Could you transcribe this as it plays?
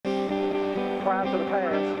5 to the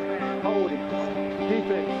pass. Holding.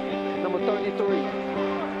 Defense. Number 33.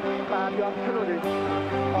 5-yard penalty.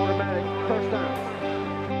 Automatic first down.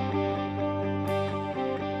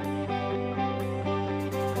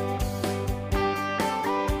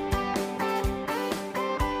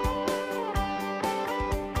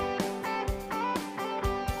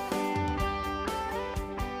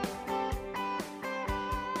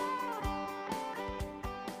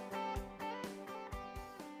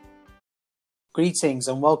 Greetings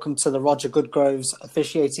and welcome to the Roger Goodgroves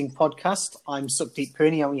officiating podcast. I'm Sukdeep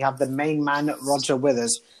Pooney and we have the main man, Roger, with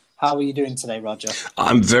us. How are you doing today, Roger?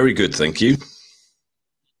 I'm very good, thank you.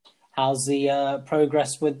 How's the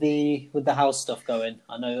progress with the house stuff going?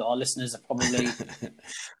 I know our listeners are probably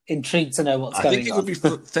intrigued to know what's going on. I think it would be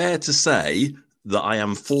fair to say that I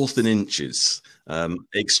am fourth in inches.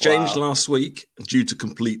 Exchanged last week, due to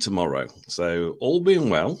complete tomorrow. So all being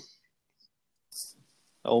well.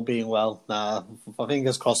 All being well.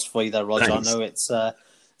 Fingers crossed for you there, Roger. Thanks. I know it's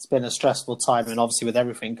been a stressful time, and obviously with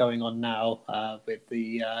everything going on now, with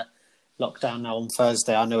the lockdown now on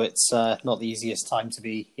Thursday, I know it's not the easiest time to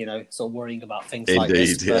be, sort of worrying about things like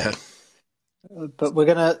this. Indeed, yeah. But we're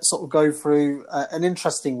going to sort of go through an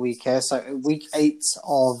interesting week here. So week 8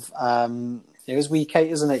 of it was week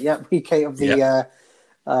 8, isn't it? Yeah, week 8 of the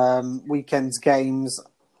weekend's games.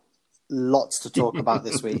 Lots to talk about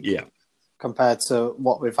this week. Yeah. Compared to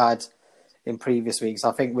what we've had in previous weeks.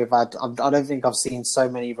 I think I don't think I've seen so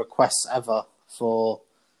many requests ever for,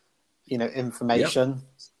 information. Yep.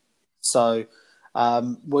 So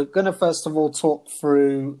we're going to first of all talk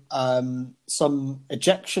through some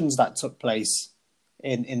ejections that took place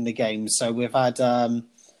in the game. So we've had a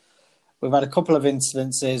couple of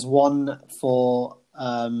incidences. One for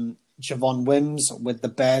Javon Wims with the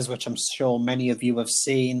Bears, which I'm sure many of you have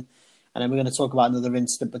seen. And then we're going to talk about another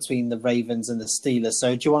incident between the Ravens and the Steelers.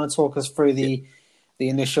 So do you want to talk us through the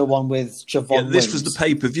initial one with Javon Wims? This was the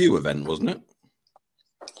pay-per-view event, wasn't it?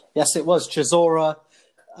 Yes, it was. The Chisora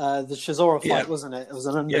fight, wasn't it? It was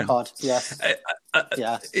an undercard.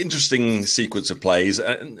 Yeah. Interesting sequence of plays.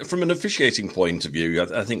 From an officiating point of view,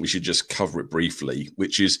 I think we should just cover it briefly,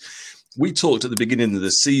 which is we talked at the beginning of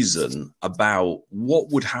the season about what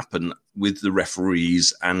would happen with the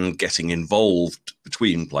referees and getting involved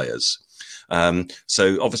between players.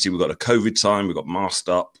 So obviously we've got a COVID time, we've got masked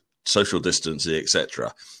up, social distancing,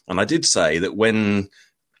 etc. And I did say that when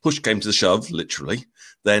push came to the shove, literally,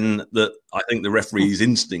 then that I think the referee's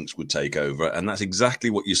instincts would take over. And that's exactly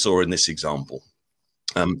what you saw in this example.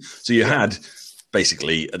 So you had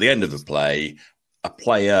basically at the end of the play, a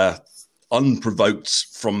player unprovoked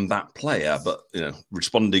from that player, but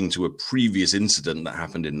responding to a previous incident that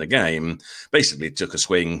happened in the game, basically took a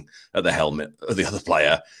swing at the helmet of the other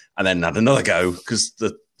player and then had another go because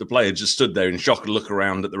the player just stood there in shock and looked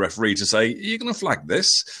around at the referee to say, "Are you going to flag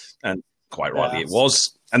this?" And quite rightly it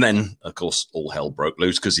was. And then, of course, all hell broke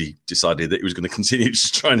loose because he decided that he was going to continue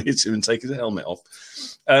to try and hit him and take his helmet off.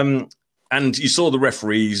 And you saw the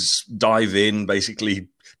referees dive in, basically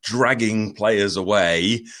dragging players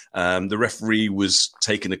away. The referee was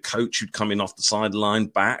taking a coach who'd come in off the sideline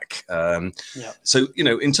back. So,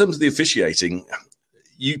 in terms of the officiating,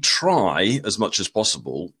 you try as much as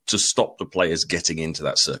possible to stop the players getting into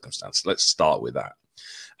that circumstance. Let's start with that.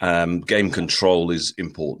 Game control is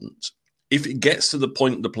important. If it gets to the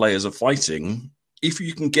point the players are fighting, if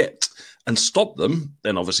you can get and stop them,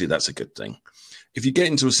 then obviously that's a good thing. If you get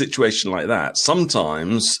into a situation like that,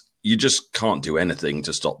 sometimes you just can't do anything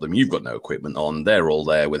to stop them. You've got no equipment on. They're all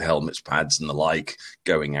there with helmets, pads, and the like,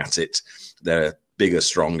 going at it. They're bigger,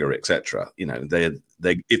 stronger, etc.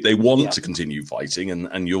 If they want to continue fighting,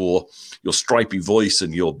 and your stripy voice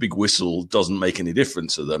and your big whistle doesn't make any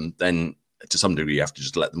difference to them, then to some degree you have to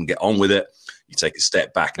just let them get on with it. You take a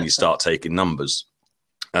step back and you start taking numbers.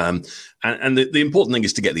 And the important thing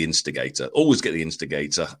is to get the instigator. Always get the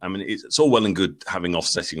instigator. I mean, it's all well and good having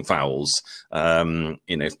offsetting fouls.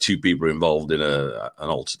 If two people are involved in an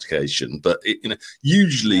altercation, but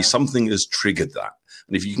usually something has triggered that.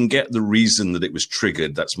 And if you can get the reason that it was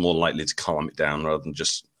triggered, that's more likely to calm it down rather than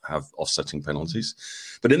just have offsetting penalties.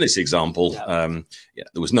 But in this example, there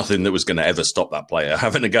was nothing that was going to ever stop that player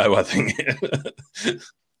having a go, I think.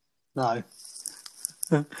 No.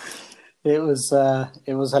 It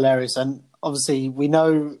was hilarious, and obviously we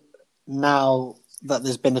know now that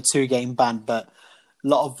there's been a 2-game ban, but a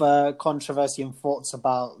lot of controversy and thoughts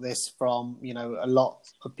about this from a lot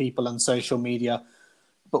of people on social media.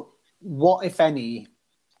 But what, if any,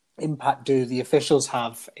 impact do the officials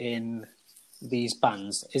have in these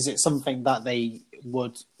bans? Is it something that they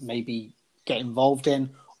would maybe get involved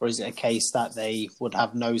in, or is it a case that they would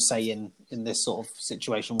have no say in in this sort of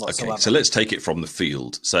situation whatsoever. Okay, so let's take it from the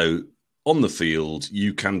field. So on the field,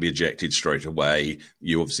 you can be ejected straight away.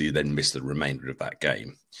 You obviously then miss the remainder of that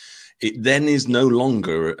game. It then is no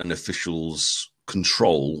longer an official's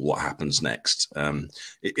control what happens next.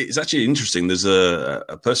 It's actually interesting. There's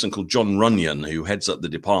a person called John Runyon who heads up the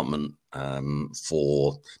department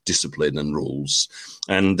for discipline and rules.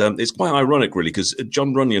 And it's quite ironic, really, because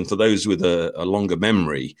John Runyon, for those with a longer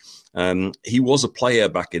memory, he was a player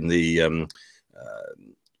back in the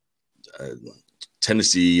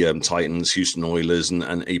Tennessee Titans, Houston Oilers,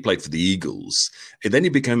 and he played for the Eagles. And then he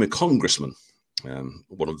became a congressman.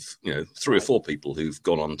 One of 3 or 4 people who've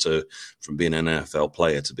gone on to from being an NFL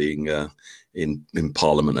player to being in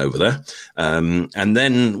Parliament over there. And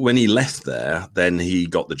then when he left there, then he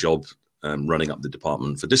got the job running up the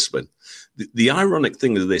Department for Discipline. The ironic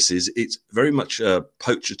thing of this is it's very much a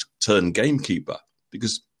poacher turned gamekeeper,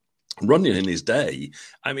 because Runyon in his day,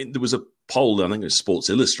 I mean, there was a poll, I think it was Sports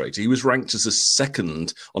Illustrated, he was ranked as the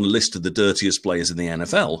second on a list of the dirtiest players in the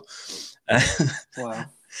NFL. Wow.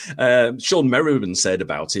 Sean Merriman said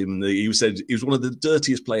about him, he said he was one of the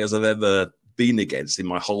dirtiest players I've ever been against in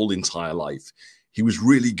my whole entire life. He was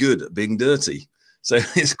really good at being dirty. So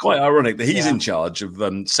it's quite ironic that he's in charge of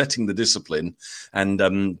setting the discipline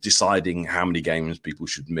and deciding how many games people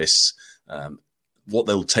should miss. What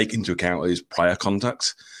they'll take into account is prior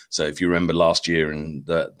conduct. So if you remember last year in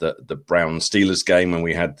the Brown Steelers game, when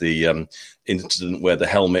we had the incident where the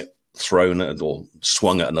helmet thrown at or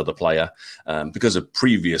swung at another player, because of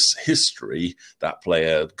previous history, that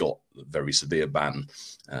player got a very severe ban.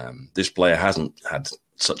 This player hasn't had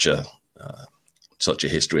such a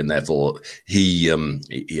history, and therefore he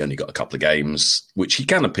only got a couple of games, which he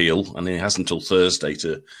can appeal, and he has until Thursday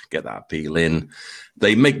to get that appeal in.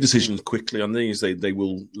 They make decisions quickly on these. They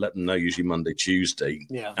will let them know usually Monday, Tuesday.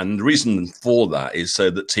 Yeah. And the reason for that is so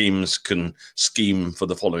that teams can scheme for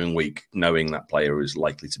the following week, knowing that player is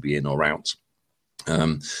likely to be in or out.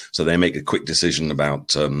 So they make a quick decision about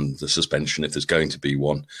the suspension if there's going to be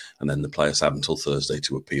one, and then the players have until Thursday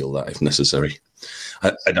to appeal that if necessary.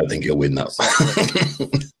 I don't think he'll win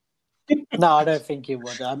that. No, I don't think he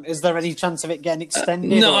would. Is there any chance of it getting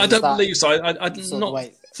extended? No, I don't believe so. I'm not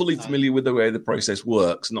fully No. familiar with the way the process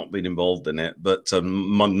works, not been involved in it, but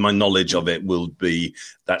my knowledge of it will be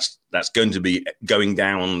that's going to be going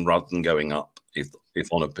down rather than going up if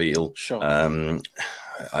on appeal. Sure.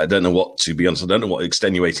 I don't know what, to be honest, I don't know what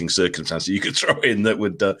extenuating circumstances you could throw in that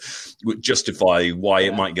would justify why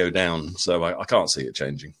it might go down. So I can't see it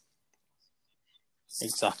changing.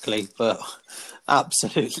 Exactly, but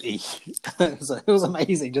absolutely, it was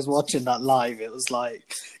amazing just watching that live. It was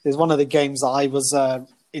one of the games that I was that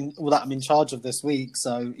I'm in charge of this week.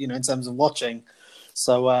 So in terms of watching,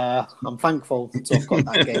 so I'm thankful to have got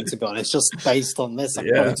that game. To be honest, just based on this, I'm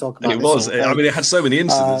probably talking about it was. I mean, it had so many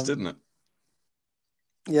incidents, didn't it?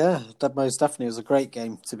 Yeah, that most definitely was a great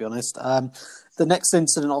game, to be honest. The next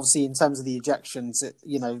incident, obviously, in terms of the ejections,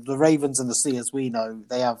 the Ravens and the Steelers, we know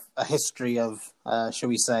they have a history of, shall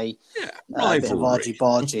we say, a bit of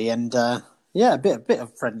argy-bargy and, a bit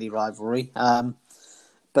of friendly rivalry.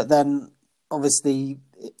 But then, obviously,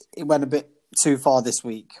 it went a bit too far this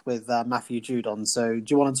week with Matthew Judon. So do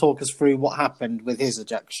you want to talk us through what happened with his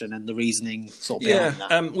ejection and the reasoning sort of behind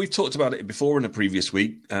that? We've talked about it before in a previous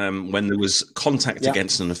week when there was contact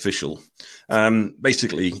against an official.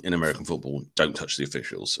 Basically, in American football, don't touch the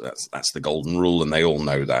officials. That's the golden rule, and they all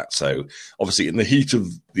know that. So obviously, in the heat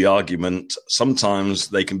of the argument, sometimes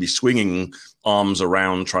they can be swinging arms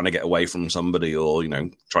around trying to get away from somebody or,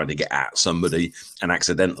 trying to get at somebody and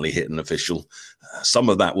accidentally hit an official. Some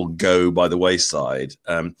of that will go by the wayside.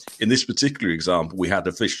 In this particular example, we had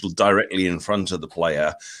officials directly in front of the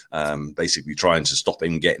player, basically trying to stop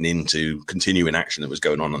him getting into continuing action that was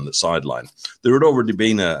going on the sideline. There had already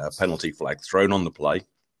been a penalty flag thrown on the play.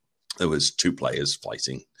 There was 2 players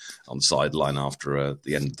fighting on the sideline after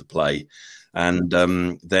the end of the play. And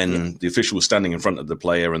then the official was standing in front of the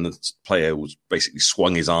player, and the player was basically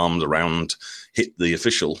swung his arms around, hit the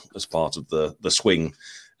official as part of the swing.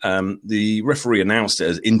 The referee announced it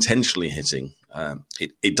as intentionally hitting.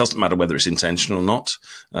 It doesn't matter whether it's intentional or not.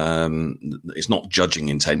 It's not judging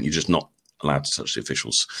intent. You're just not allowed to touch the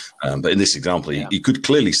officials. But in this example, you could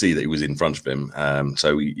clearly see that he was in front of him.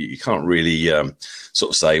 So you can't really sort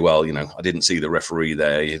of say, well, I didn't see the referee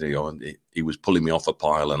there. He was pulling me off a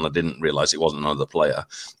pile and I didn't realize it wasn't another player.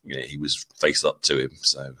 He was face up to him.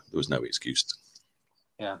 So there was no excuse.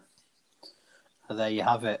 Yeah. So there you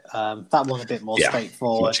have it. That one a bit more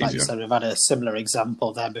straightforward. Like you said, we've had a similar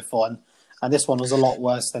example there before. And And this one was a lot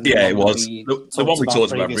worse than Yeah, the it one was. The one we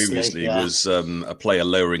talked about previously was a player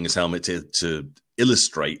lowering his helmet to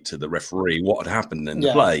illustrate to the referee what had happened in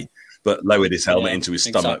the play, but lowered his helmet into his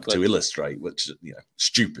stomach to illustrate, which,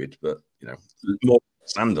 stupid, but, more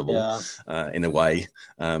understandable in a way.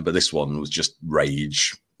 But this one was just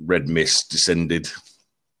rage. Red mist descended.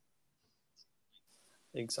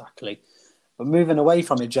 Exactly. But moving away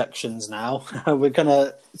from ejections now, we're going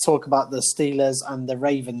to talk about the Steelers and the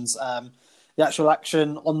Ravens, the actual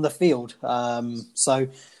action on the field. So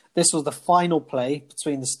this was the final play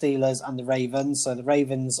between the Steelers and the Ravens. So the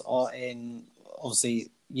Ravens are obviously,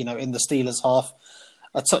 in the Steelers' half.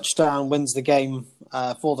 A touchdown wins the game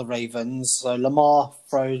for the Ravens. So Lamar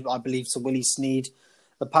throws, I believe, to Willie Snead.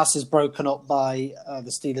 The pass is broken up by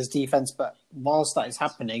the Steelers' defense, but whilst that is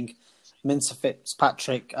happening, Minter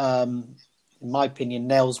Fitzpatrick, in my opinion,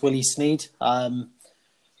 nails Willie Snead, and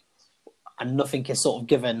nothing is sort of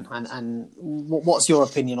given. And what's your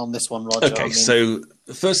opinion on this one, Roger? Okay, so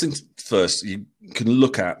first things first, you can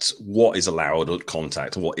look at what is allowed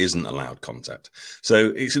contact and what isn't allowed contact.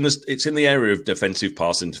 So it's in the area of defensive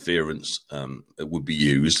pass interference that would be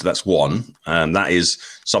used. That's one, and that is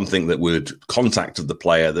something that would contact the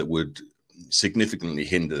player that would significantly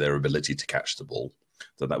hinder their ability to catch the ball.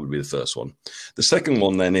 So that would be the first one. The second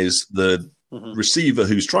one then is the receiver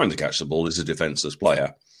who's trying to catch the ball is a defenseless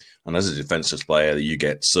player. And as a defenseless player, you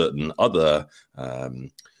get certain other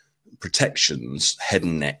protections, head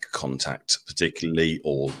and neck contact particularly,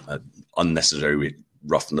 or unnecessary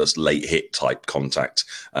roughness, late hit type contact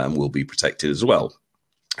will be protected as well.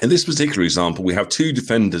 In this particular example, we have two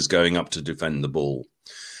defenders going up to defend the ball.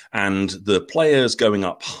 And the players going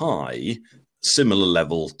up high, similar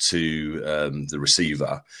level to the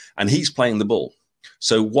receiver, and he's playing the ball.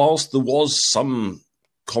 So whilst there was some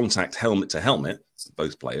contact helmet to helmet,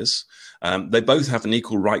 both players, they both have an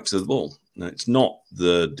equal right to the ball. Now, it's not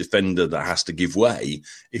the defender that has to give way.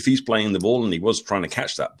 If he's playing the ball and he was trying to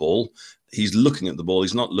catch that ball, he's looking at the ball.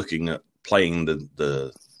 He's not looking at playing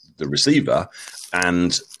the receiver,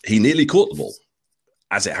 and he nearly caught the ball.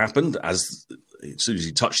 As it happened, as soon as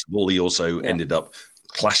he touched the ball, he also ended up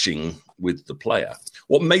clashing with the player.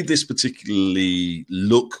 What made this particularly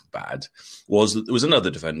look bad was that there was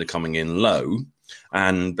another defender coming in low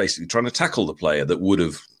and basically trying to tackle the player that would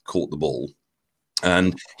have caught the ball.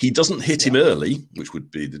 And he doesn't hit him early, which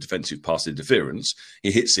would be the defensive pass interference.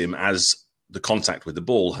 He hits him as the contact with the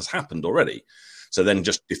ball has happened already. So then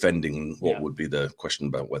just defending what would be the question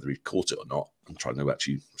about whether he caught it or not and trying to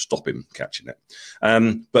actually stop him catching it.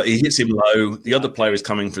 But he hits him low. The other player is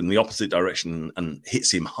coming from the opposite direction and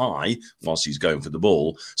hits him high whilst he's going for the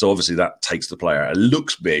ball. So obviously that takes the player. It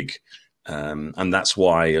looks big. And that's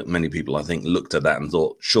why many people, I think, looked at that and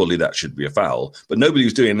thought, surely that should be a foul. But nobody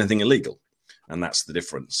was doing anything illegal. And that's the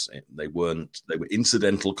difference. They were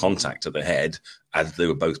incidental contact to the head as they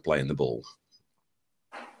were both playing the ball.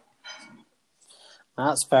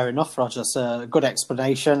 That's fair enough, Roger. That's a good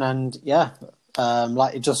explanation. And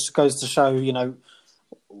it just goes to show,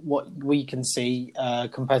 what we can see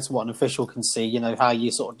compared to what an official can see, how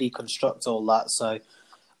you sort of deconstruct all that. So,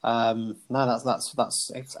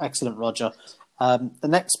 that's excellent, Roger. The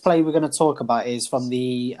next play we're going to talk about is from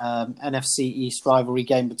the NFC East rivalry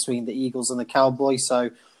game between the Eagles and the Cowboys. So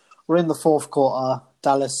we're in the fourth quarter.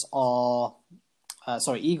 Eagles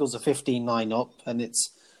are 15-9 up, and it's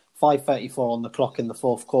 5:34 on the clock in the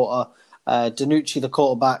fourth quarter. Danucci, the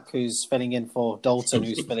quarterback, who's filling in for Dalton,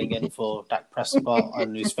 who's filling in for Dak Prescott,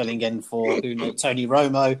 and who's filling in for Tony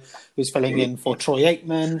Romo, who's filling in for Troy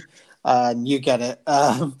Aikman. You get it.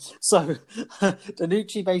 So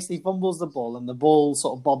Danucci basically fumbles the ball, and the ball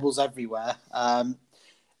sort of bobbles everywhere.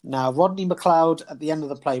 Now, Rodney McLeod at the end of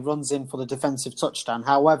the play runs in for the defensive touchdown.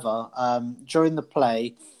 However, during the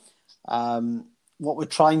play, what we're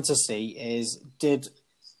trying to see is, did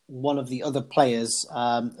one of the other players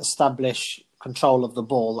establish control of the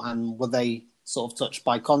ball, and were they sort of touched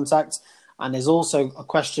by contact? And there's also a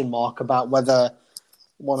question mark about whether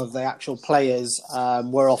one of the actual players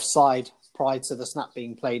were offside prior to the snap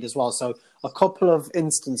being played as well. So a couple of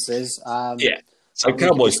instances. So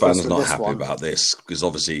Cowboys fans are not happy about this because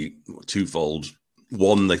obviously twofold.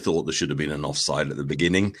 One, they thought there should have been an offside at the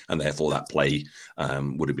beginning, and therefore that play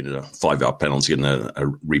would have been a 5-yard penalty and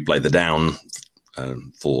a replay the down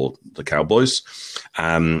for the Cowboys.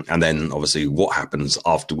 And then obviously what happens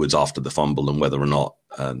afterwards after the fumble and whether or not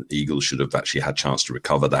Eagles should have actually had a chance to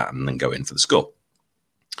recover that and then go in for the score.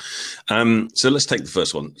 So let's take the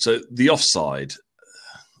first one. So the offside,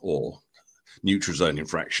 or neutral zone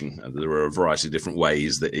infraction. There are a variety of different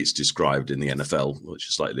ways that it's described in the NFL, which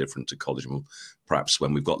is slightly different to college. And perhaps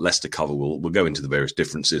when we've got less to cover, we'll go into the various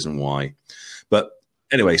differences and why. But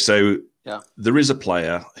anyway, so there is a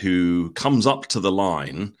player who comes up to the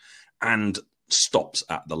line and stops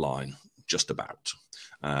at the line, just about.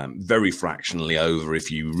 Very fractionally over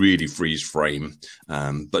if you really freeze frame,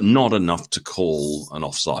 but not enough to call an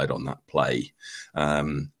offside on that play.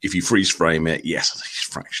 If you freeze frame it, yes,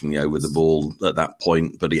 he's fractionally over the ball at that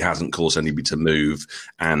point, but he hasn't caused anybody to move,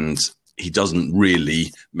 and he doesn't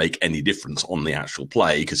really make any difference on the actual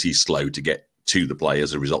play because he's slow to get to the play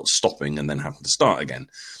as a result, stopping and then having to start again.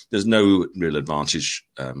 There's no real advantage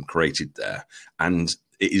created there, and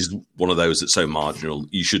it is one of those that's so marginal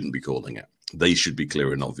you shouldn't be calling it. They should be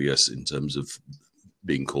clear and obvious in terms of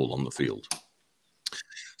being called on the field.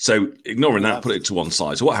 So ignoring that, put it to one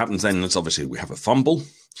side. So what happens then is obviously we have a fumble,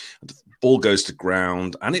 the ball goes to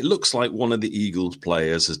ground, and it looks like one of the Eagles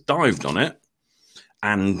players has dived on it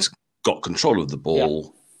and got control of the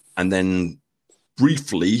ball. And then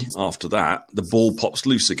briefly after that, the ball pops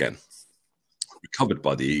loose again. Recovered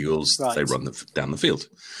by the Eagles, they run down the field.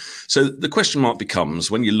 So the question mark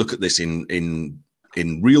becomes, when you look at this in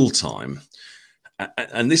real time,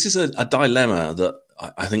 and this is a dilemma that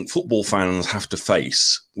I think football fans have to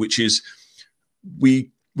face, which is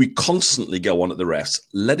we constantly go on at the refs.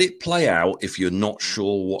 Let it play out if you're not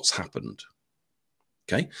sure what's happened.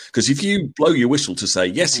 Okay? Because if you blow your whistle to say,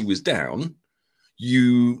 yes, he was down,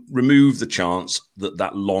 you remove the chance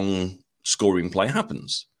that long scoring play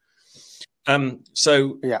happens.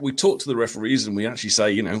 So we talk to the referees and we actually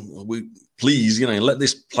say, please, let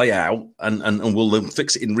this play out and we'll then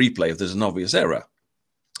fix it in replay if there's an obvious error.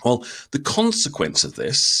 Well, the consequence of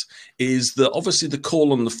this is that obviously the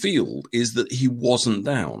call on the field is that he wasn't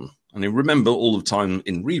down. And remember, all the time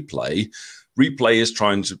in replay is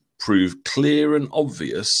trying to prove clear and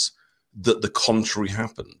obvious that the contrary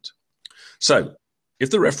happened. So if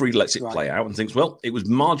the referee lets it play out and thinks, well, it was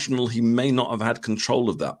marginal, he may not have had control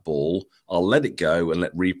of that ball, I'll let it go and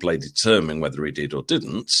let replay determine whether he did or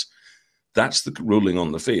didn't. That's the ruling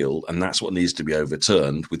on the field, and that's what needs to be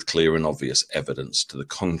overturned with clear and obvious evidence to the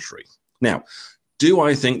contrary. Now, do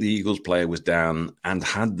I think the Eagles player was down and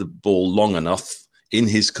had the ball long enough in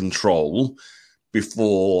his control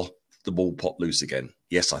before the ball popped loose again?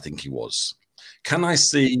 Yes, I think he was. Can I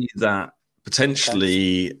see that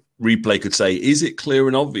potentially replay could say, is it clear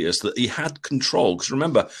and obvious that he had control? Because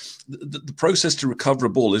remember, the process to recover a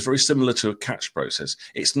ball is very similar to a catch process.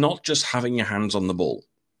 It's not just having your hands on the ball.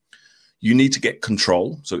 You need to get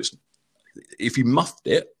control. So if he muffed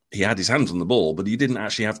it, he had his hands on the ball, but he didn't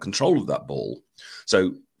actually have control of that ball.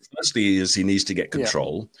 So firstly is he needs to get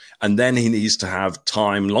control, and then he needs to have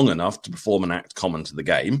time long enough to perform an act common to the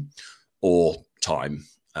game, or time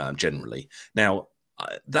generally. Now,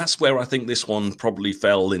 that's where I think this one probably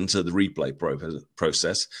fell into the replay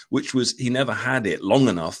process, which was he never had it long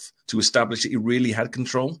enough to establish that he really had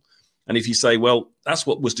control. And if you say, well, that's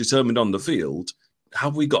what was determined on the field,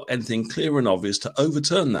 have we got anything clear and obvious to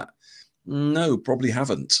overturn that? No, probably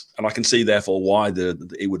haven't. And I can see, therefore, why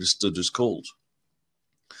it would have stood as called.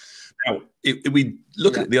 Now, if we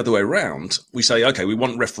look at it the other way around, we say, okay, we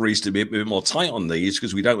want referees to be a bit more tight on these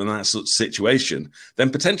because we don't want that sort of situation. Then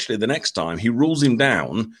potentially the next time he rules him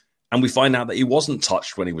down and we find out that he wasn't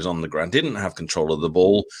touched when he was on the ground, didn't have control of the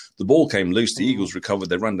ball. The ball came loose, the Eagles recovered,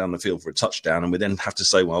 they ran down the field for a touchdown, and we then have to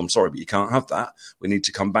say, well, I'm sorry, but you can't have that. We need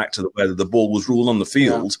to come back to whether the ball was ruled on the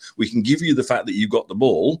field. Yeah. We can give you the fact that you got the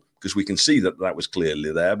ball because we can see that was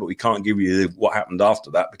clearly there, but we can't give you what happened after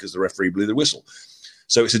that because the referee blew the whistle.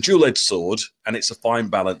 So it's a dual-edged sword, and it's a fine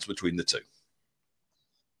balance between the two.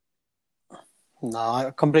 No,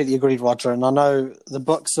 I completely agree, Roger. And I know the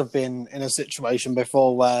Bucks have been in a situation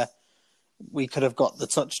before where we could have got the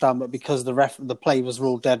touchdown, but because the play was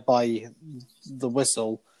ruled dead by the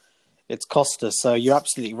whistle, it's cost us. So you're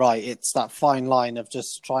absolutely right. It's that fine line of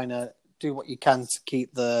just trying to do what you can to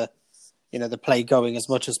keep the play going as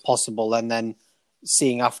much as possible, and then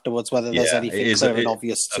seeing afterwards whether there's anything clear and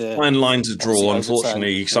obvious to... A fine line to draw,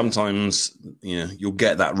 unfortunately. Sometimes you'll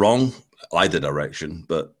get that wrong either direction,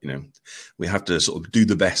 but we have to sort of do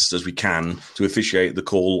the best as we can to officiate the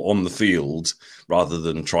call on the field rather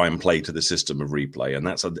than try and play to the system of replay. And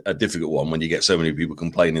that's a difficult one when you get so many people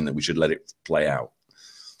complaining that we should let it play out.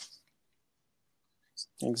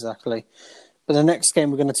 Exactly. But the next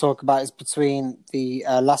game we're going to talk about is between the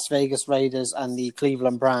Las Vegas Raiders and the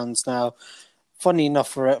Cleveland Browns. Now, funny enough,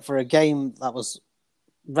 for a game that was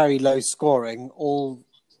very low scoring, all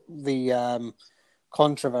the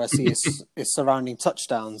controversy is surrounding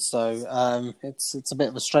touchdowns. So it's a bit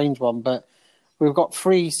of a strange one. But we've got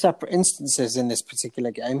 3 separate instances in this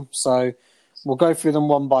particular game. So we'll go through them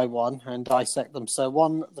one by one and dissect them. So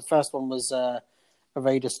the first one was a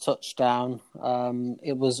Raiders touchdown.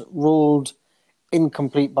 It was ruled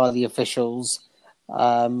incomplete by the officials.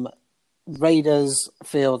 Raiders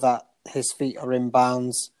feel that his feet are in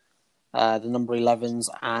bounds, the number 11s,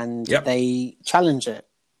 and they challenge it.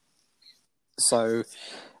 So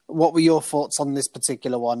what were your thoughts on this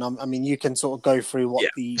particular one? I mean, you can sort of go through what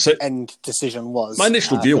the end decision was. My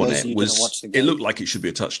initial view on it was it looked like it should be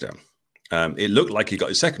a touchdown. It looked like he got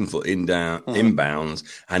his second foot inbounds,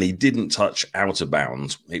 and he didn't touch out of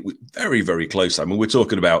bounds. It was very, very close. I mean, we're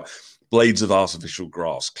talking about blades of artificial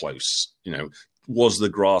grass close. Was the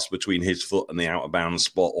grass between his foot and the out of bounds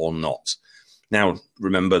spot or not? Now,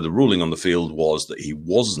 remember, the ruling on the field was that he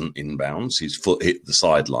wasn't in bounds. His foot hit the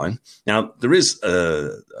sideline. Now, there is,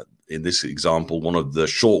 in this example, one of the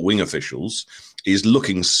short wing officials is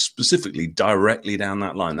looking specifically directly down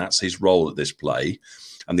that line. That's his role at this play.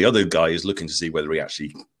 And the other guy is looking to see whether he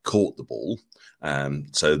actually caught the ball.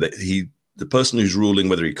 So that the person who's ruling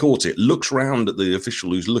whether he caught it looks round at the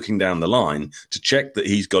official who's looking down the line to check that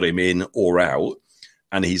he's got him in or out.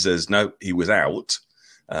 And he says, no, he was out.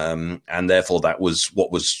 And therefore that was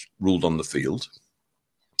what was ruled on the field.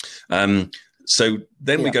 So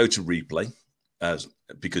then we go to replay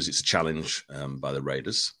because it's a challenge by the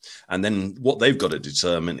Raiders. And then what they've got to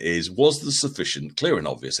determine is, was there sufficient clear and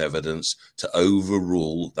obvious evidence to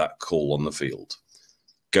overrule that call on the field?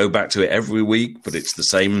 Go back to it every week, but it's the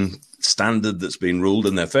same standard that's been ruled,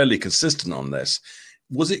 and they're fairly consistent on this.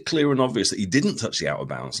 Was it clear and obvious that he didn't touch the out of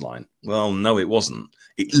bounds line? Well, no, it wasn't.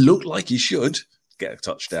 It looked like he should get a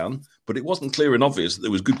touchdown, but it wasn't clear and obvious that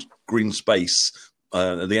there was good green space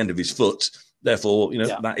at the end of his foot. Therefore,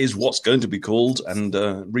 that is what's going to be called. And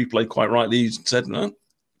replay quite rightly said, no,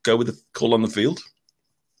 go with the call on the field.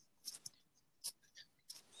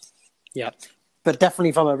 Yeah. But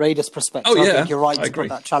definitely from a Raiders perspective, I think you're right to put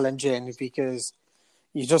that challenge in, because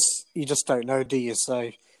you just don't know, do you?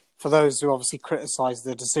 So for those who obviously criticise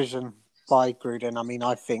the decision by Gruden, I mean,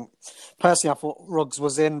 I think personally I thought Ruggs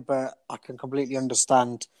was in, but I can completely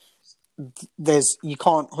understand you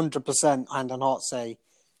can't 100% hand on heart say,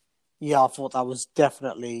 I thought that was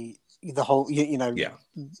definitely the whole,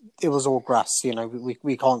 it was all grass,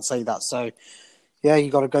 we can't say that. So you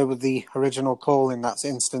got to go with the original call in that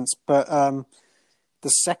instance. But the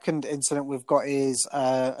second incident we've got is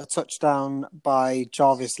a touchdown by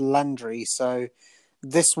Jarvis Landry. So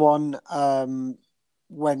this one,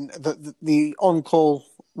 when the on-call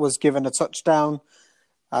was given a touchdown,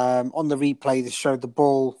 on the replay, they showed the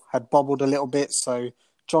ball had bobbled a little bit. So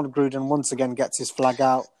John Gruden once again gets his flag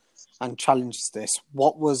out and challenges this.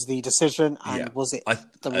 What was the decision, and was it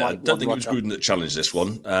the right one? I don't think it was Gruden that challenged this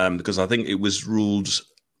one, because I think it was ruled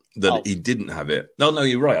that he didn't have it. No,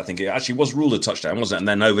 you're right. I think it actually was ruled a touchdown, wasn't it? And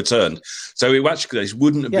then overturned. So it actually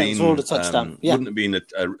wouldn't have been ruled a touchdown. Wouldn't have been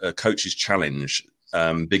a coach's challenge,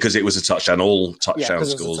 because it was a touchdown. All touchdown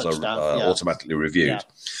scores are automatically reviewed.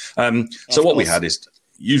 So what we had is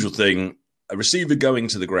usual thing: a receiver going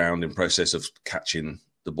to the ground in process of catching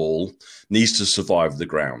the ball needs to survive the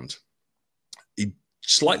ground. He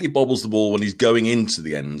slightly bobbles the ball when he's going into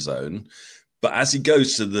the end zone, but as he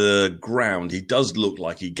goes to the ground, he does look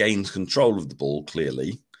like he gains control of the ball,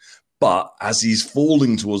 clearly. But as he's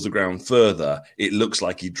falling towards the ground further, it looks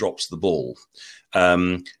like he drops the ball.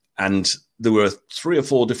 And there were 3 or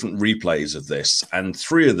 4 different replays of this, and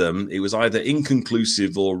 3 of them, it was either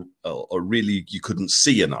inconclusive or really you couldn't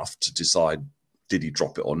see enough to decide did he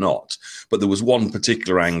drop it or not. But there was one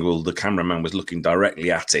particular angle, the cameraman was looking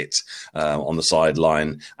directly at it on the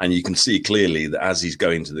sideline, and you can see clearly that as he's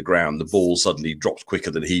going to the ground, the ball suddenly drops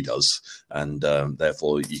quicker than he does, and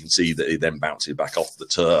therefore you can see that he then bounces back off the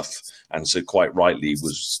turf, and so quite rightly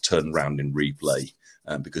was turned around in replay,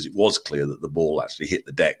 because it was clear that the ball actually hit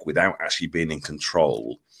the deck without actually being in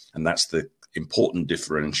control, and that's the important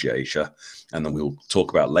differentiator. And then we'll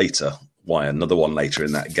talk about later why another one later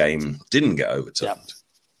in that game didn't get overturned.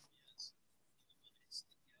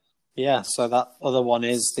 So that other one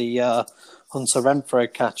is the Hunter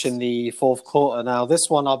Renfrow catch in the 4th quarter. Now, this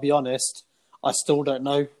one, I'll be honest, I still don't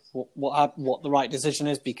know what the right decision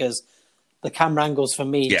is, because the camera angles for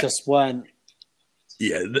me just weren't.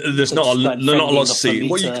 There's not a lot to see.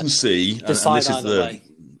 What you can see, and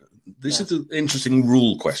this is the interesting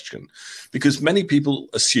rule question, because many people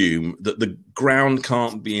assume that the ground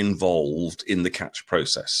can't be involved in the catch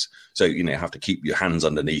process. So, you have to keep your hands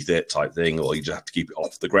underneath it type thing, or you just have to keep it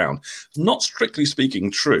off the ground. Not strictly speaking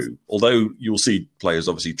true, although you'll see players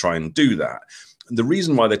obviously try and do that. The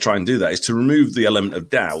reason why they try and do that is to remove the element of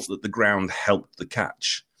doubt that the ground helped the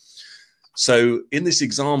catch. So in this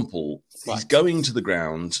example, Right. he's going to the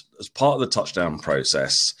ground as part of the touchdown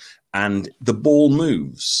process, and the ball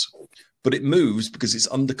moves. But it moves because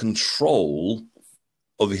it's under control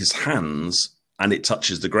of his hands and it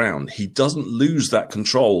touches the ground. He doesn't lose that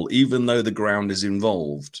control, even though the ground is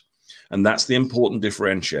involved. And that's the important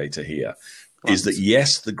differentiator here, is that,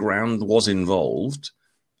 yes, the ground was involved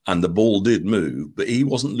and the ball did move, but he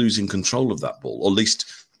wasn't losing control of that ball. Or at least,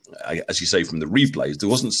 as you say, from the replays, there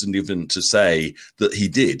wasn't significant to say that he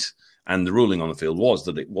did. And the ruling on the field was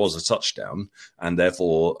that it was a touchdown. And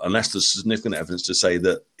therefore, unless there's significant evidence to say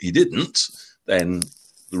that he didn't, then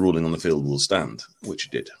the ruling on the field will stand, which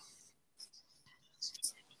it did.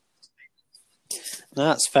 No,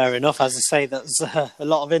 that's fair enough. As I say, that's a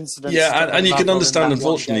lot of incidents. Yeah, and you can understand,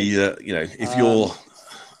 unfortunately, if you're...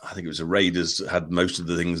 I think it was the Raiders that had most of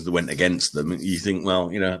the things that went against them. You think, well,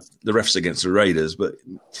 the ref's against the Raiders, but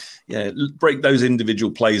break those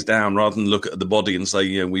individual plays down rather than look at the body and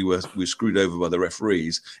say, we were screwed over by the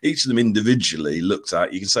referees. Each of them individually looked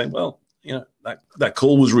at, you can say, well, that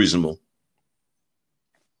call was reasonable.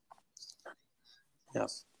 Yeah,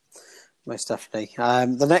 most definitely.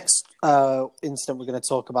 The next incident we're going to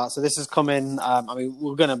talk about. So this is coming.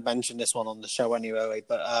 We're going to mention this one on the show anyway,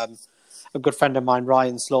 but. A good friend of mine,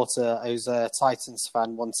 Ryan Slaughter, who's a Titans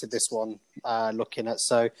fan, wanted this one looking at.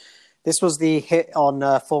 So this was the hit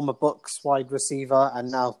on former Bucks wide receiver and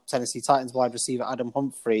now Tennessee Titans wide receiver Adam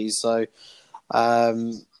Humphries. So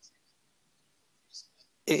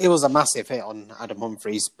it was a massive hit on Adam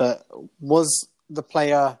Humphries. But was the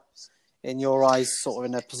player, in your eyes, sort of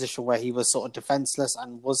in a position where he was sort of defenseless?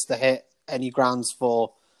 And was the hit any grounds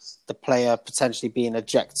for the player potentially being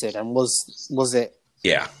ejected? And was it...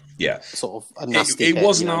 Yeah. Sort of a nasty hit. It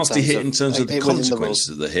was a nasty hit of, in terms of the consequences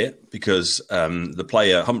of the hit, because the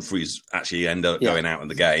player, Humphries, actually ended up going out in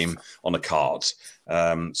the game on a cart.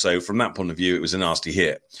 So from that point of view, it was a nasty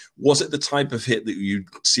hit. Was it the type of hit that you'd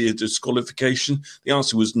see a disqualification? The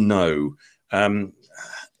answer was no.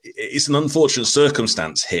 It's an unfortunate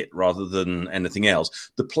circumstance hit rather than anything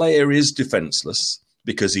else. The player is defenseless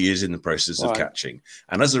because he is in the process of catching.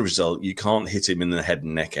 And as a result, you can't hit him in the head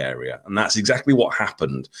and neck area. And that's exactly what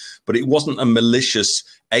happened. But it wasn't a malicious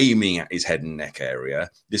aiming at his head and neck area.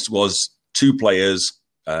 This was two players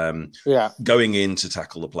going in to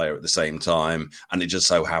tackle the player at the same time. And it just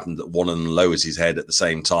so happened that one of them lowers his head at the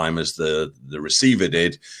same time as the receiver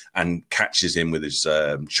did and catches him with his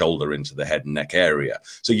shoulder into the head and neck area.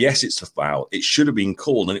 So yes, it's a foul. It should have been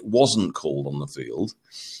called, and it wasn't called on the field.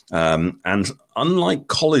 And unlike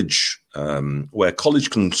college, where college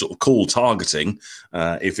can sort of call targeting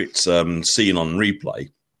if it's seen on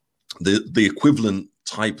replay, the equivalent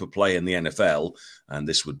type of play in the NFL, and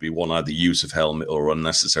this would be one either use of helmet or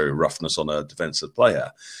unnecessary roughness on a defensive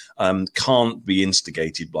player, can't be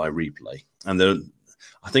instigated by replay. And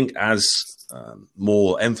I think as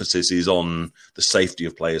more emphasis is on the safety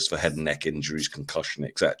of players for head and neck injuries, concussion,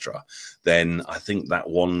 etc., then I think that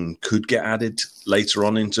one could get added later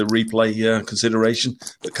on into replay consideration.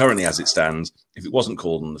 But currently, as it stands, if it wasn't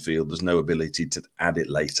called on the field, there's no ability to add it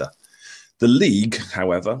later. The league,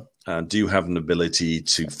 however, do have an ability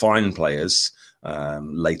to fine players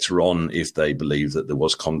later on if they believe that there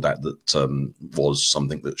was conduct that was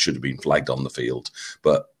something that should have been flagged on the field.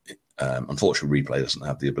 But unfortunately, replay doesn't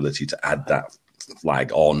have the ability to add that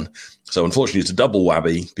flag on. So unfortunately, it's a double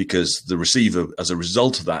whammy because the receiver, as a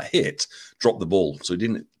result of that hit, dropped the ball. So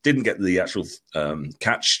he didn't get the actual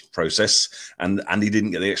catch process, and he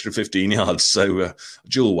didn't get the extra 15 yards. So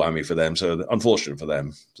dual whammy for them. So unfortunate for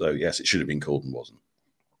them. So yes, it should have been called and wasn't.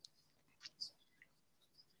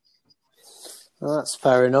 Well, that's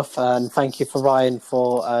fair enough, and thank you for Ryan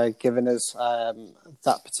for giving us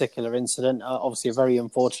that particular incident. Obviously, a very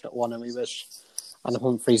unfortunate one, and we wish Adam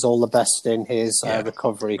Humphries all the best in his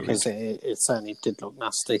recovery, because it certainly did look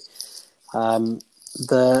nasty.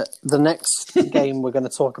 The next game we're going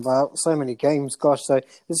to talk about, so many games, gosh. So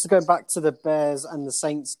this is going back to the Bears and the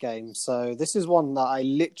Saints game. So this is one that I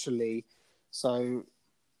literally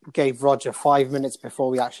gave Roger 5 minutes before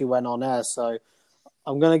we actually went on air. So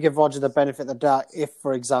I'm going to give Roger the benefit of the doubt if,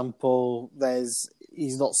 for example,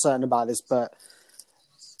 he's not certain about this, but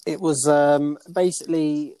it was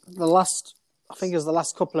basically the last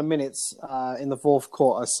couple of minutes in the fourth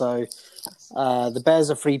quarter. So the Bears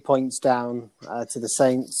are 3 points down to the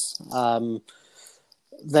Saints.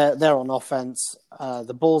 They're on offense.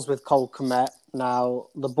 The ball's with Cole Kmet. Now,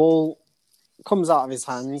 the ball comes out of his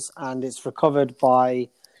hands and it's recovered by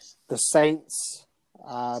the Saints.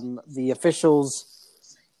 The officials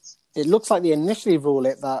it looks like they initially rule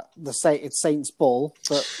it that it's Saints' ball,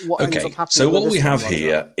 but what ends up happening? So what with we this have one,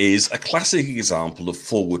 here is a classic example of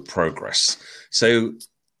forward progress. So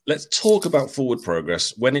let's talk about forward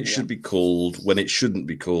progress, when it should be called, when it shouldn't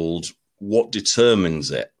be called, what determines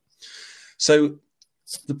it. So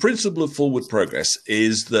the principle of forward progress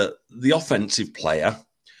is that the offensive player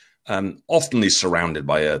often is surrounded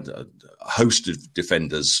by a host of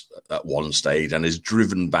defenders at one stage and is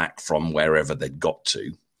driven back from wherever they'd got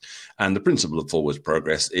to. And the principle of forward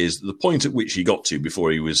progress is the point at which he got to before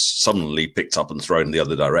he was suddenly picked up and thrown in the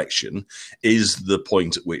other direction is the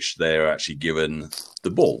point at which they're actually given the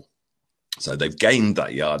ball. So they've gained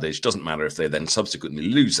that yardage. Doesn't matter if they then subsequently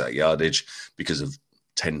lose that yardage because of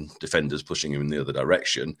 10 defenders pushing him in the other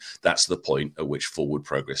direction. That's the point at which forward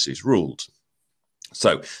progress is ruled.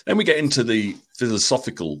 So then we get into the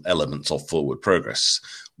philosophical elements of forward progress.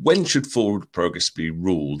 When should forward progress be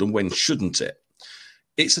ruled and when shouldn't it?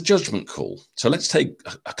 It's a judgment call. So let's take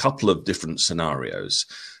a couple of different scenarios.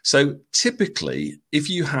 So typically, if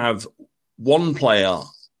you have one player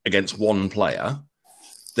against one player,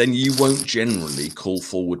 then you won't generally call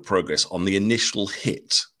forward progress on the initial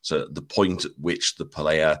hit. So the point at which the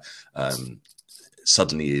player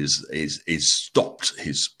suddenly is stopped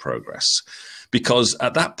his progress. Because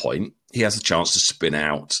at that point, he has a chance to spin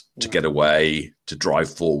out, to get away, to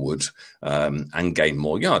drive forward, and gain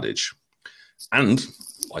more yardage. And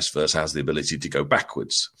vice versa, has the ability to go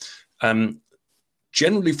backwards.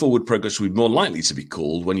 Generally, forward progress would be more likely to be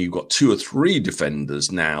called when you've got 2 or 3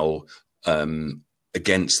 defenders now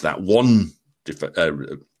against that one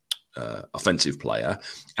offensive player,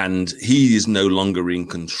 and he is no longer in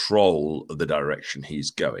control of the direction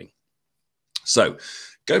he's going. So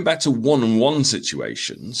going back to one-on-one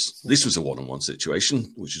situations, this was a one-on-one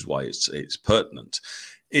situation, which is why it's pertinent,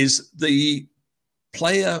 is the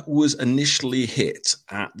player was initially hit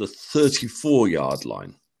at the 34-yard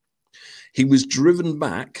line. He was driven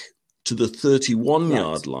back to the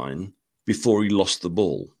 31-yard line before he lost the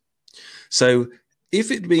ball. So if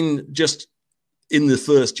it'd been just in the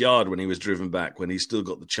first yard when he was driven back, when he still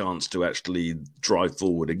got the chance to actually drive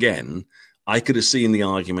forward again, I could have seen the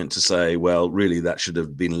argument to say, well, really, that should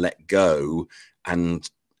have been let go. And,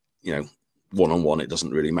 one-on-one, it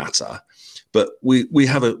doesn't really matter. But we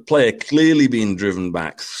have a player clearly being driven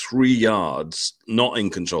back 3 yards, not in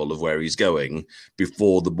control of where he's going,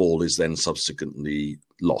 before the ball is then subsequently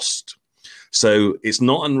lost. So it's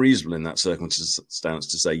not unreasonable in that circumstance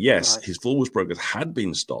to say, yes, his forward progress had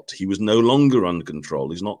been stopped. He was no longer under control.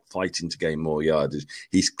 He's not fighting to gain more yardage.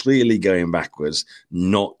 He's clearly going backwards,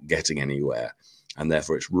 not getting anywhere. And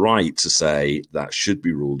therefore, it's right to say that should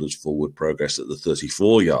be ruled as forward progress at the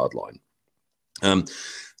 34-yard line.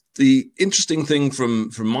 The interesting thing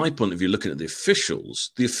from my point of view, looking at the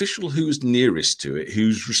official who's nearest to it,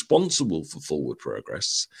 who's responsible for forward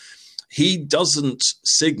progress, he doesn't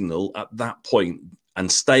signal at that point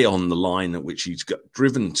and stay on the line at which he's got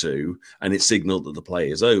driven to, and it's signaled that the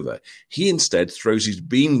play is over. He instead throws his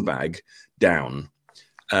beanbag down,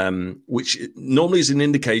 which normally is an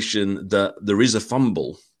indication that there is a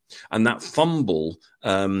fumble. And that fumble,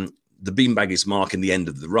 the beanbag is marking the end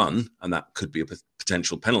of the run, and that could be a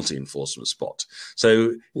potential penalty enforcement spot.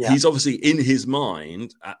 So he's obviously in his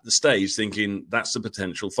mind at the stage thinking that's a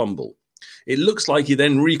potential fumble. It looks like he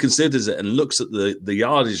then reconsiders it and looks at the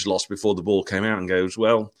yardage lost before the ball came out and goes,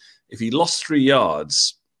 well, if he lost 3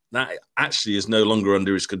 yards, that actually is no longer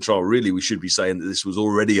under his control. Really, we should be saying that this was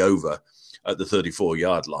already over at the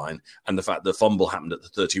 34-yard line. And the fact the fumble happened at the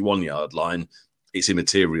 31-yard line, it's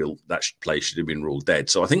immaterial. That play should have been ruled dead.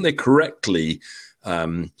 So I think they correctly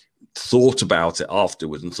thought about it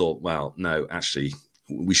afterwards and thought, well, no, actually,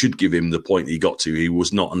 we should give him the point he got to. He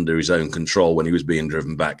was not under his own control when he was being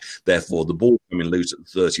driven back. Therefore, the ball coming loose at the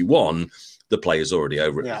 31, the play is already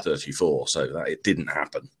over at the 34. So that it didn't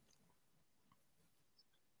happen.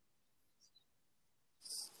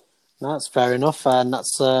 No, that's fair enough. And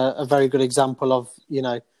that's a very good example of,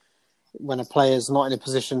 when a player's not in a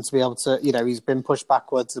position to be able to, he's been pushed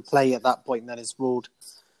backwards, the play at that point then is ruled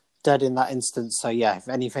dead in that instance. So, if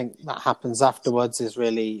anything that happens afterwards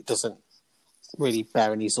doesn't really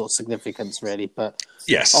bear any sort of significance, really. But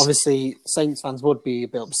obviously, Saints fans would be a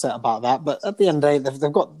bit upset about that. But at the end of the day,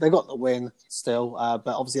 they've got the win still.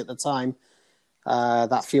 But obviously, at the time,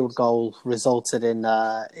 that field goal resulted in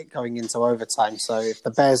it going into overtime. So if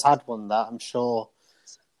the Bears had won that, I'm sure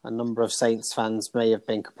a number of Saints fans may have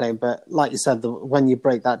been complaining. But like you said, when you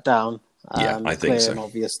break that down, I think clear so. and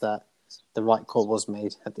obvious that the right call was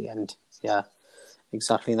made at the end. Yeah,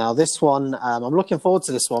 exactly. Now, this one, I'm looking forward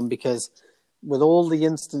to this one because with all the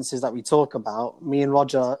instances that we talk about, me and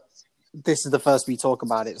Roger this is the first we talk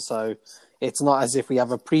about it, so it's not as if we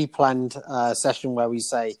have a pre-planned session where we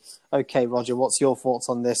say, okay, Roger, what's your thoughts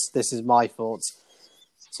on this? This is my thoughts.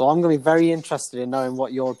 So I'm going to be very interested in knowing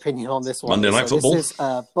what your opinion on this one Monday is. Night Football. This is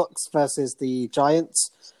Bucks versus the Giants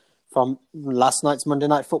from last night's Monday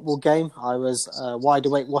Night Football game. I was wide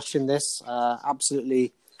awake watching this,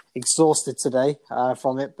 absolutely exhausted today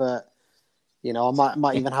from it, but I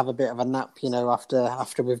might even have a bit of a nap,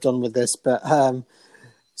 after we've done with this. But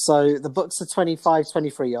so the Bucks are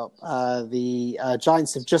 25-23 up. The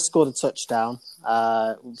Giants have just scored a touchdown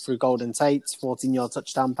through Golden Tate, 14-yard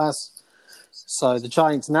touchdown pass. So the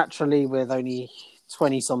Giants, naturally, with only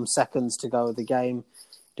 20-some seconds to go of the game,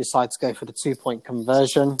 decide to go for the 2-point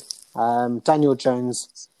conversion. Daniel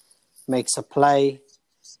Jones makes a play.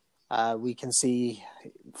 We can see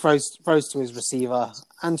throws to his receiver.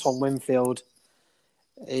 Antoine Winfield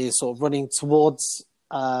is sort of running towards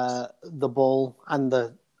the ball and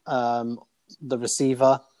the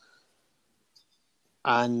receiver,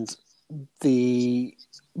 and the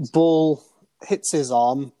ball hits his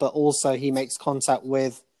arm, but also he makes contact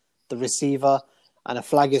with the receiver, and a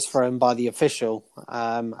flag is thrown by the official.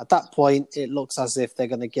 At that point, it looks as if they're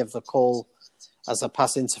going to give the call as a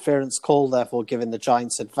pass interference call, therefore giving the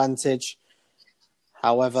Giants advantage.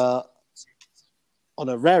 However, on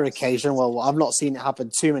a rare occasion, well, I've not seen it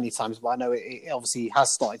happen too many times, but I know it obviously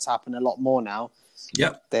has started to happen a lot more now.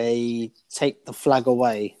 Yep. They take the flag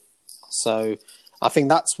away. So I think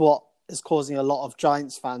that's what is causing a lot of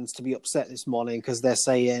Giants fans to be upset this morning, because they're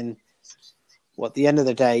saying, well, at the end of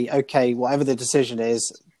the day, okay, whatever the decision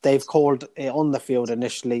is, they've called it on the field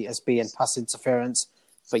initially as being pass interference,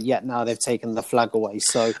 but yet now they've taken the flag away.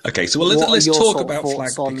 So, okay, so let's talk about flag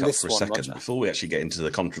pickup for a second, Roger, before we actually get into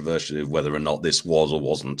the controversy of whether or not this was or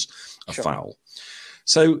wasn't a foul.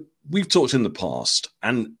 So we've talked in the past,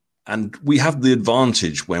 and we have the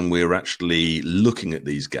advantage when we're actually looking at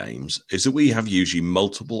these games is that we have usually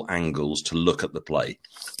multiple angles to look at the play.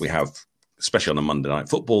 We have, especially on a Monday Night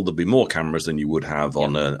Football, there'll be more cameras than you would have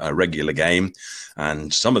on a regular game.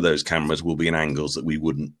 And some of those cameras will be in angles that we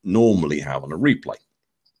wouldn't normally have on a replay.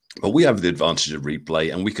 But we have the advantage of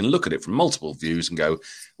replay, and we can look at it from multiple views and go,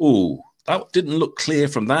 oh, that didn't look clear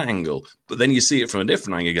from that angle. But then you see it from a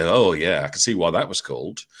different angle, you go, oh, yeah, I can see why that was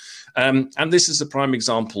called. And this is a prime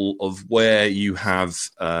example of where you have,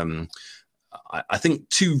 I think,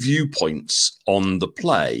 two viewpoints on the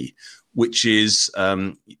play, which is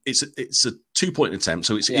it's a 2-point attempt.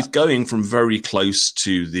 So it's going from very close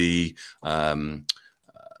to the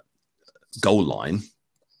goal line.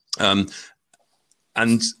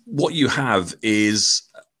 And what you have is,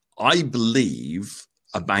 I believe,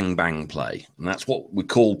 a bang-bang play. And that's what we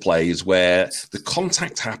call plays where the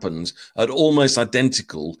contact happens at almost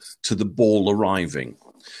identical to the ball arriving.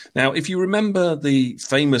 Now, if you remember the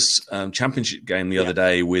famous championship game the other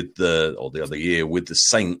day the other year with the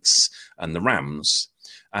Saints and the Rams,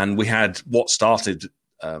 and we had what started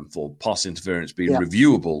for pass interference being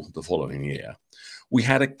reviewable the following year, we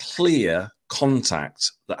had a clear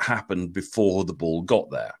contact that happened before the ball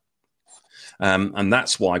got there. And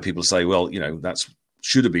that's why people say, well, that's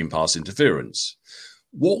should have been pass interference.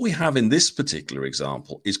 What we have in this particular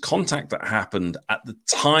example is contact that happened at the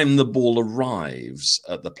time the ball arrives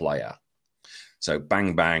at the player. So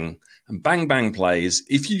bang, bang. And bang, bang plays,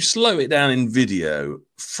 if you slow it down in video,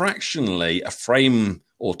 fractionally a frame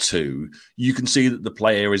or two, you can see that the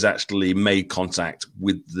player has actually made contact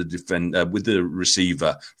with with the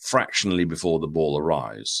receiver fractionally before the ball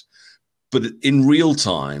arrives. But in real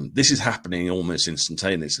time, this is happening almost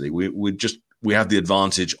instantaneously. We have the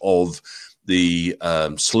advantage of the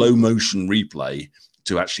slow motion replay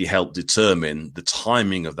to actually help determine the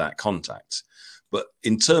timing of that contact. But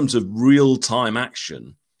in terms of real time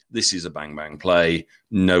action, this is a bang bang play,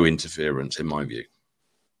 no interference in my view.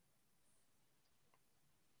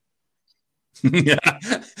 Yeah.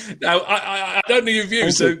 Now I don't know your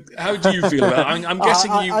view. So how do you feel about it? I'm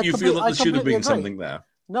guessing you feel that there should have been something there.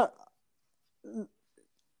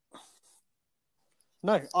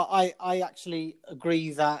 No, I actually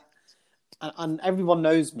agree that, and everyone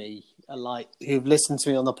knows me, like who've listened to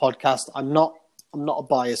me on the podcast. I'm not a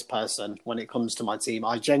biased person when it comes to my team.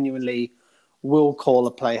 I genuinely will call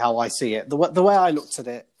a play how I see it. The way I looked at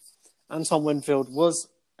it, Anton Winfield was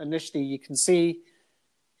initially, you can see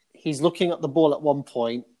he's looking at the ball at one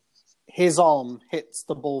point. His arm hits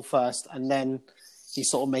the ball first, and then he's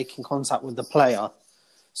sort of making contact with the player.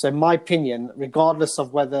 So in my opinion, regardless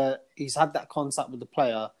of whether he's had that contact with the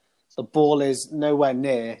player, the ball is nowhere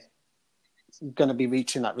near going to be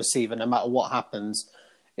reaching that receiver no matter what happens.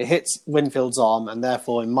 It hits Winfield's arm, and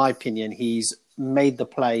therefore, in my opinion, he's made the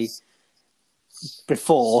play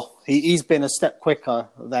before, he's been a step quicker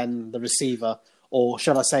than the receiver. Or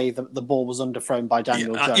should I say the ball was underthrown by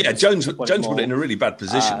Daniel Jones? Yeah, Jones put it in a really bad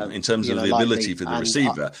position in terms of the ability for the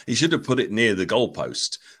receiver. He should have put it near the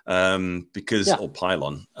goalpost or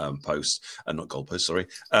pylon post, not goalpost, sorry.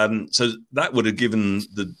 So that would have given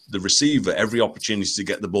the receiver every opportunity to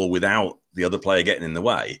get the ball without the other player getting in the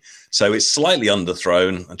way. So it's slightly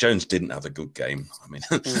underthrown. Jones didn't have a good game. I mean,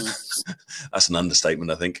 that's an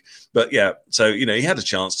understatement, I think. But yeah, so he had a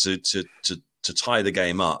chance to tie the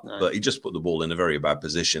game up, but he just put the ball in a very bad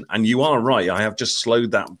position. And you are right. I have just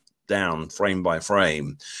slowed that down frame by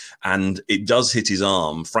frame, and it does hit his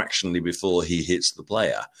arm fractionally before he hits the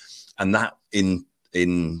player. And that in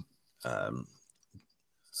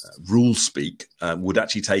rule speak would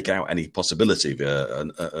actually take out any possibility of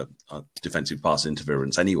a defensive pass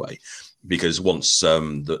interference anyway, because once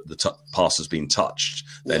the pass has been touched,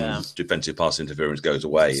 then defensive pass interference goes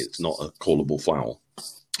away. It's not a callable foul.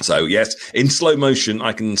 So, yes, in slow motion,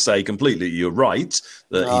 I can say completely you're right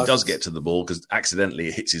that he does get to the ball because accidentally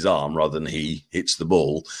it hits his arm rather than he hits the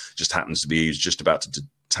ball. Just happens to be he's just about to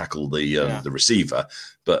tackle the receiver,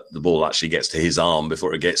 but the ball actually gets to his arm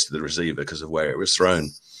before it gets to the receiver because of where it was thrown.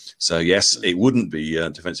 So, yes, it wouldn't be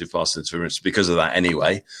defensive pass interference because of that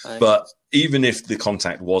anyway. Right. But even if the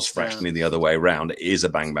contact was fractionally the other way around, it is a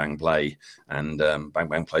bang-bang play, and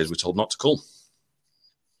bang-bang plays we're told not to call.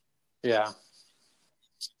 Yeah.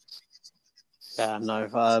 Yeah, no,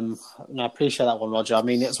 I appreciate that one, Roger. I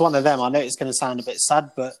mean, it's one of them. I know it's going to sound a bit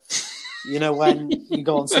sad, but when you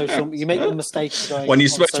go on social, you make the mistake of going when you're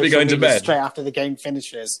supposed to be going to bed straight after the game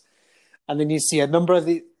finishes, and then you see a number of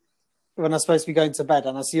when I'm supposed to be going to bed,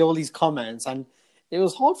 and I see all these comments, and it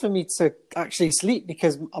was hard for me to actually sleep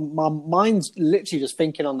because my mind's literally just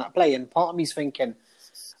thinking on that play, and part of me's thinking,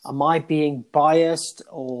 am I being biased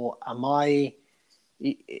or am I?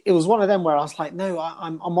 It was one of them where I was like, no,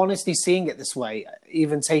 I'm honestly seeing it this way,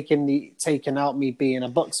 even taking out me being a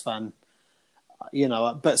Bucks fan,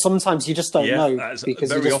 But sometimes you just don't know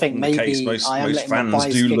because you just think maybe most letting fans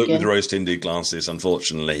do look with rose-tinted glasses,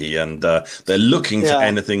 unfortunately, and they're looking for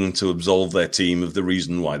anything to absolve their team of the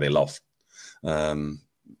reason why they lost.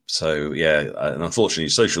 So and unfortunately,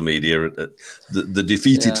 social media, the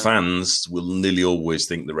defeated fans will nearly always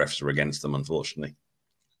think the refs are against them. Unfortunately.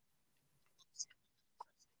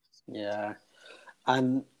 Yeah,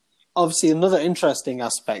 and obviously another interesting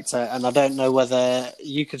aspect, and I don't know whether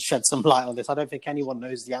you could shed some light on this. I don't think anyone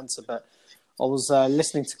knows the answer, but I was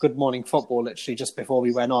listening to Good Morning Football literally just before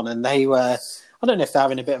we went on, and they were, I don't know if they're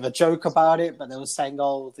having a bit of a joke about it, but they were saying,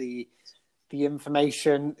 the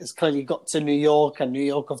information has clearly got to New York, and New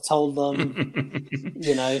York have told them,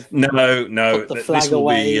 No. Put the flag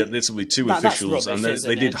away. This will be two officials, rubbish, and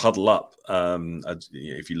they did huddle up.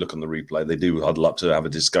 If you look on the replay, they do huddle up to have a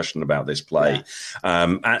discussion about this play,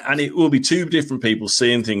 and it will be two different people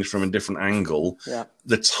seeing things from a different angle. Yeah.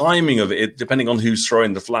 The timing of it, depending on who's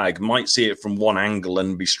throwing the flag, might see it from one angle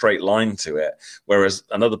and be straight line to it, whereas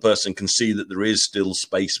another person can see that there is still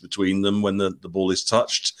space between them when the ball is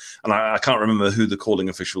touched. And I can't remember who the calling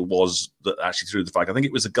official was that actually threw the flag. I think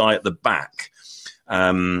it was a guy at the back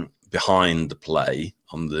behind the play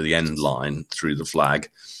on the end line threw the flag.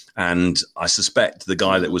 And I suspect the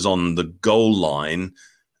guy that was on the goal line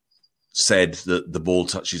said that the ball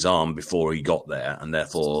touched his arm before he got there, and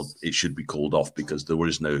therefore it should be called off because there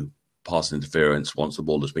is no pass interference once the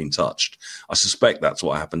ball has been touched. I suspect that's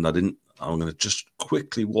what happened. I'm going to just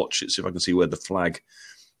quickly watch it, see if I can see where the flag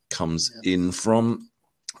comes in from.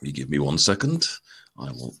 You give me 1 second.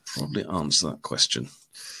 I will probably answer that question.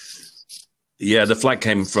 Yeah, the flag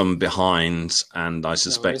came from behind, and I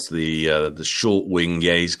suspect the short wing,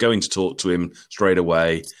 he's going to talk to him straight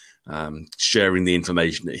away, sharing the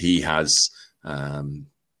information that he has to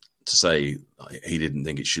say he didn't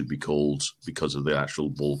think it should be called because of the actual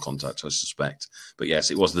ball contact, I suspect. But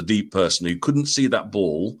yes, it was the deep person who couldn't see that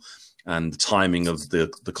ball and the timing of the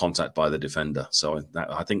contact by the defender. So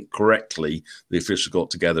I think correctly, the officials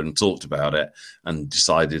got together and talked about it and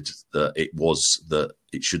decided that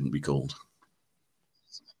it shouldn't be called.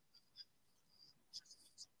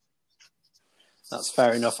 That's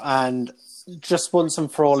fair enough. And just once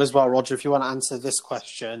and for all as well, Roger, if you want to answer this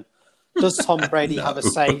question, does Tom Brady have a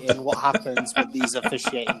say in what happens with these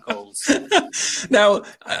officiating calls? Now,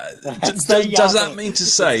 does that mean to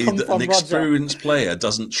say that an experienced player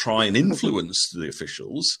doesn't try and influence the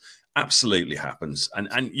officials? Absolutely happens.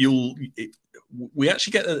 And we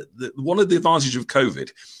actually get one of the advantages of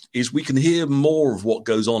COVID is we can hear more of what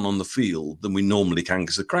goes on the field than we normally can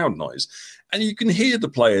because of crowd noise. And you can hear the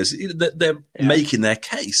players, they're making their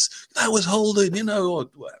case. That was holding,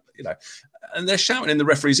 and they're shouting in the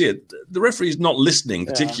referee's ear. The referee's not listening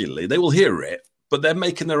particularly. They will hear it, but they're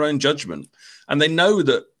making their own judgment. And they know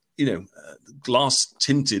that, glass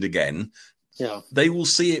tinted again, they will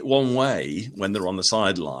see it one way when they're on the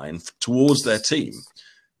sideline towards their team.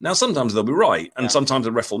 Now, sometimes they'll be right, and sometimes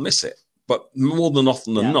the ref will miss it. But more than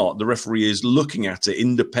often than not, the referee is looking at it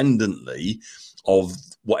independently of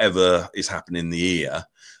whatever is happening in the ear.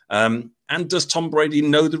 And does Tom Brady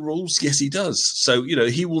know the rules? Yes, he does. So,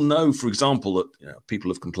 he will know, for example, that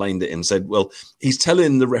people have complained it and said, well, he's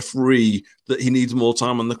telling the referee that he needs more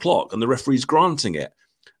time on the clock, and the referee's granting it.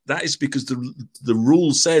 That is because the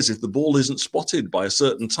rule says if the ball isn't spotted by a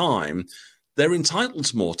certain time, they're entitled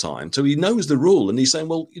to more time. So he knows the rule, and he's saying,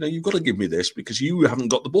 well, you've got to give me this because you haven't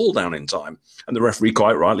got the ball down in time. And the referee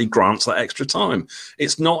quite rightly grants that extra time.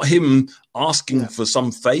 It's not him asking for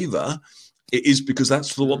some favor. It is because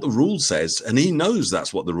that's what the rule says, and he knows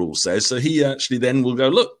that's what the rule says. So he actually then will go,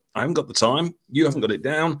 look, I haven't got the time. You haven't got it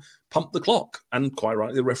down. Pump the clock. And quite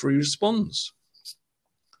rightly, the referee responds.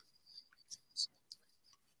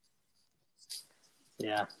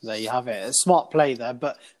 Yeah, there you have it. A smart play there,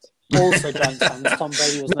 but also, Giants fans, Tom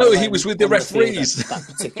Brady was no, he was with the referees at that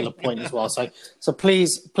particular point as well. So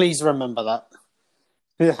please remember that.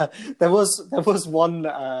 Yeah, there was one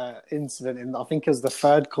incident in, I think it was the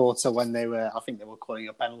third quarter when they were calling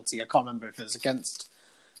a penalty. I can't remember if it was against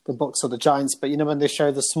the Bucs or the Giants, but when they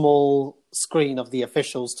show the small screen of the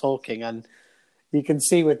officials talking, and you can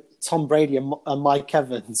see with Tom Brady and Mike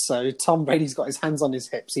Evans. So Tom Brady's got his hands on his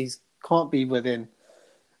hips. He can't be within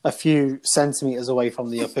a few centimeters away from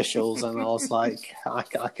the officials, and I was like, I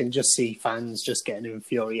can just see fans just getting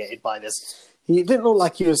infuriated by this. He didn't look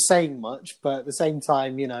like he was saying much, but at the same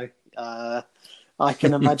time, I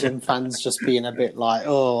can imagine fans just being a bit like,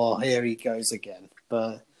 oh, here he goes again.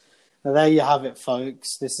 But there you have it,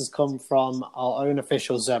 folks. This has come from our own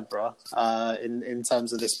official Zebra in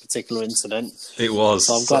terms of this particular incident. It was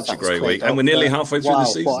so such a great week. And we're nearly halfway through the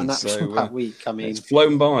season. What an action-packed week. I mean, it's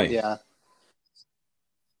flown by.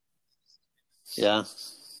 Yeah,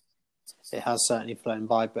 it has certainly flown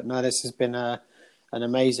by. But no, this has been an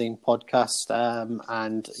amazing podcast,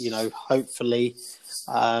 and hopefully,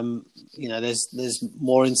 there's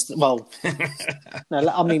more. Well, no,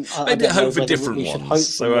 I mean, maybe I hope for different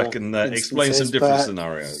ones, so I can explain some different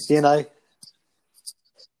scenarios.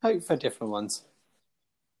 Hope for different ones.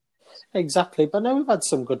 Exactly, but no, we've had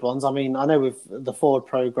some good ones. I mean, I know with the forward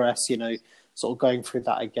progress, sort of going through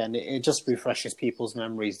that again, it just refreshes people's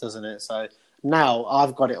memories, doesn't it? So now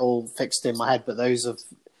I've got it all fixed in my head, but those of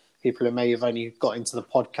people who may have only got into the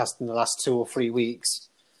podcast in the last 2 or 3 weeks,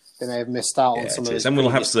 they may have missed out on some of it. And we'll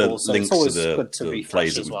have the links to the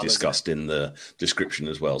plays that we've discussed in the description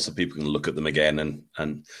as well, so people can look at them again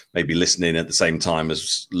and maybe listen in at the same time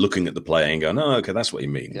as looking at the play and going, oh, okay, that's what he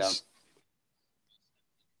means.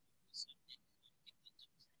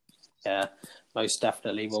 Yeah, most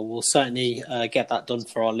definitely. Well, we'll certainly get that done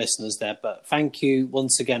for our listeners there. But thank you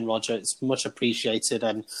once again, Roger. It's much appreciated,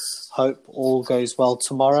 and hope all goes well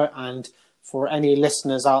tomorrow. And for any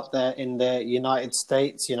listeners out there in the United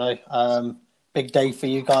States, big day for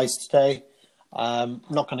you guys today.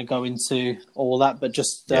 Not going to go into all that, but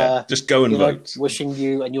just go and vote. Wishing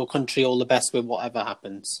you and your country all the best with whatever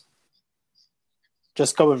happens.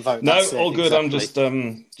 Just go and vote. No, all good. Exactly.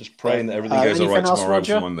 I'm just praying that everything goes all right tomorrow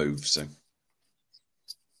for my move. So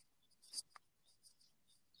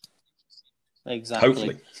exactly.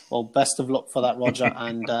 Hopefully. Well, best of luck for that, Roger,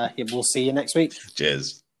 and we'll see you next week.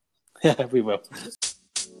 Cheers. Yeah, we will.